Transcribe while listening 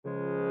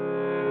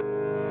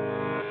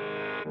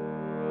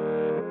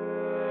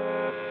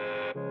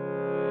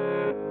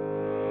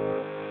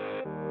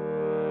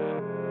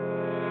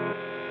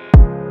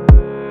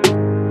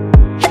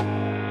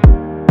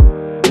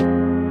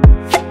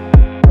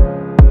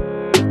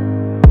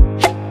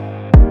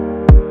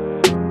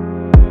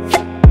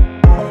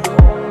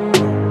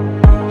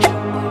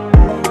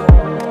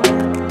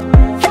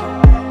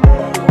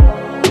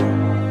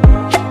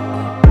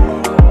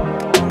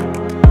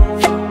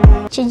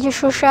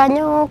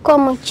gishushanyo nk'uko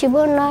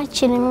mukibona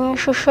kiri mu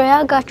ishusho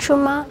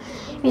y'agacuma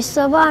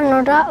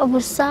bisobanura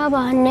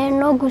ubusabane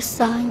no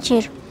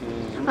gusangira.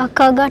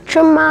 Aka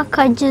gacuma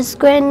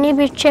kagizwe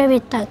n'ibice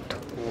bitatu.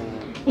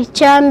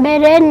 Icya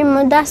mbere ni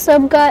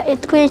mudasobwa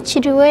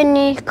itwikiriwe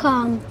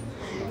n'ikamba.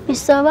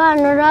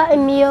 Bisobanura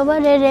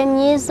imiyoborere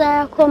myiza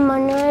ya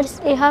Commonwealth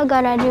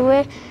ihagarariwe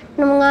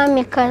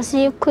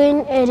n'umwamikazi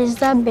Queen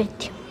Elizabeth.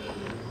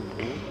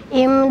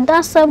 Iyi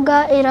mudasobwa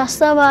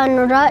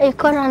irasobanura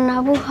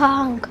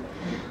ikoranabuhanga.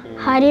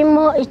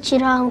 Harimo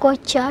ikirango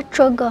cya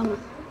CHOGM.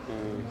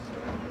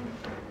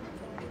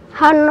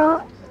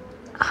 Hano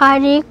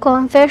hari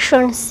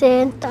Convention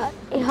Center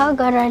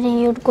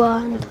ihagarariye u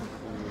Rwanda.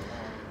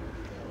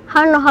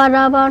 Hano hari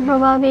abantu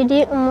babiri,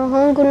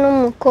 umuhungu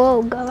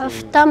n'umukobwa,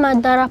 bafite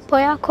amadarapo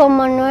ya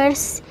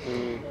Commonwealth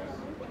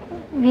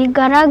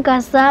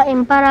bigaragaza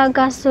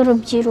imbaraga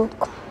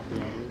z'urubyiruko.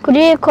 Kuri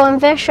iyi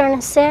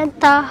Convention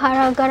Center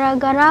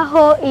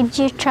haragaragaraho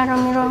ibyicaro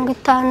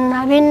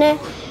 54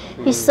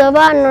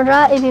 bisobanura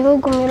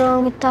ibihugu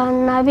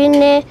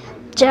 54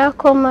 bya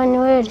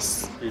Commonwealth.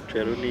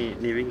 Ibyicaro ni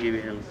ibingibi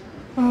hano.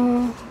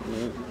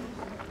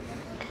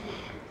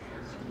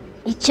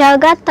 Icya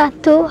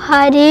gatatu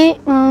hari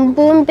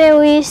umubumbe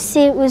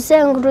w'isi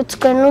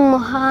uzengurutswe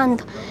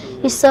n'umuhanda.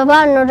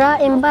 Bisobanura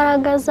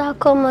imbaraga za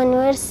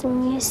Commonwealth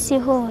mu isi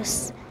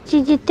hose. Iki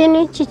giti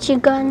n'iki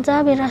kiganza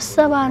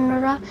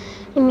birasobanura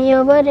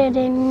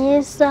imiyoborere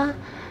myiza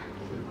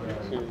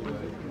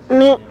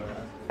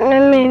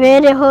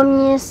n'imibereho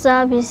myiza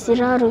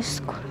bizira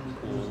ruswa.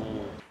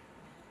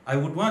 I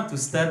would want to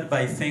start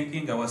by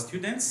thanking our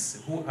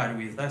students who are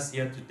with us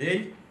here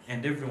today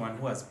and everyone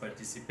who has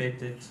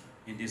participated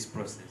in this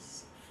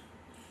process.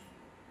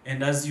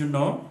 And as you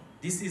know,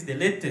 this is the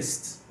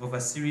latest of a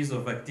series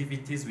of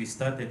activities we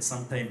started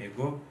some time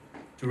ago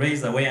to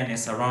raise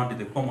awareness around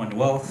the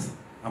Commonwealth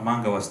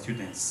among our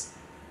students.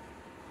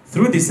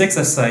 Through this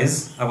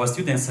exercise, our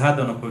students had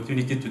an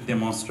opportunity to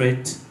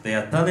demonstrate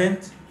their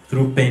talent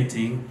through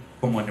painting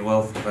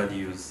Commonwealth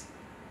values.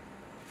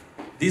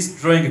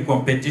 This drawing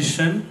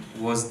competition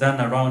was done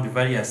around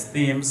various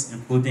themes,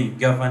 including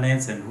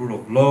governance and rule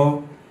of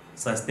law,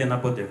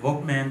 sustainable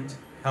development,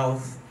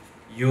 health,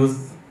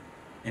 youth,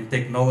 and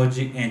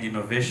technology and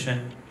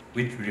innovation,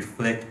 which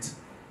reflect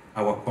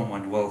our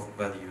Commonwealth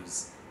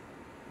values.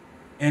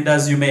 And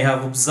as you may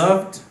have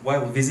observed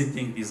while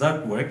visiting these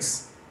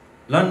artworks,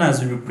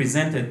 learners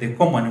represented the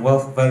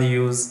Commonwealth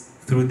values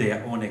through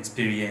their own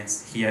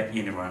experience here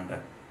in Rwanda.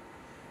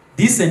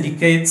 This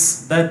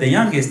indicates that the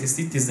youngest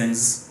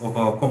citizens of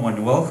our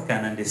Commonwealth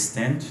can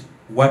understand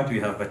what we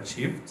have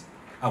achieved,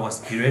 our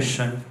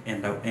aspiration,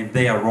 and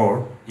their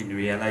role in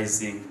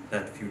realizing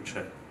that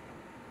future.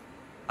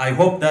 I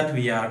hope that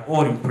we are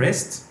all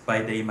impressed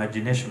by the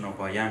imagination of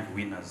our young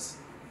winners.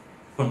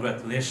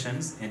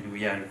 Congratulations, and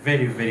we are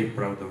very, very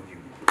proud of you.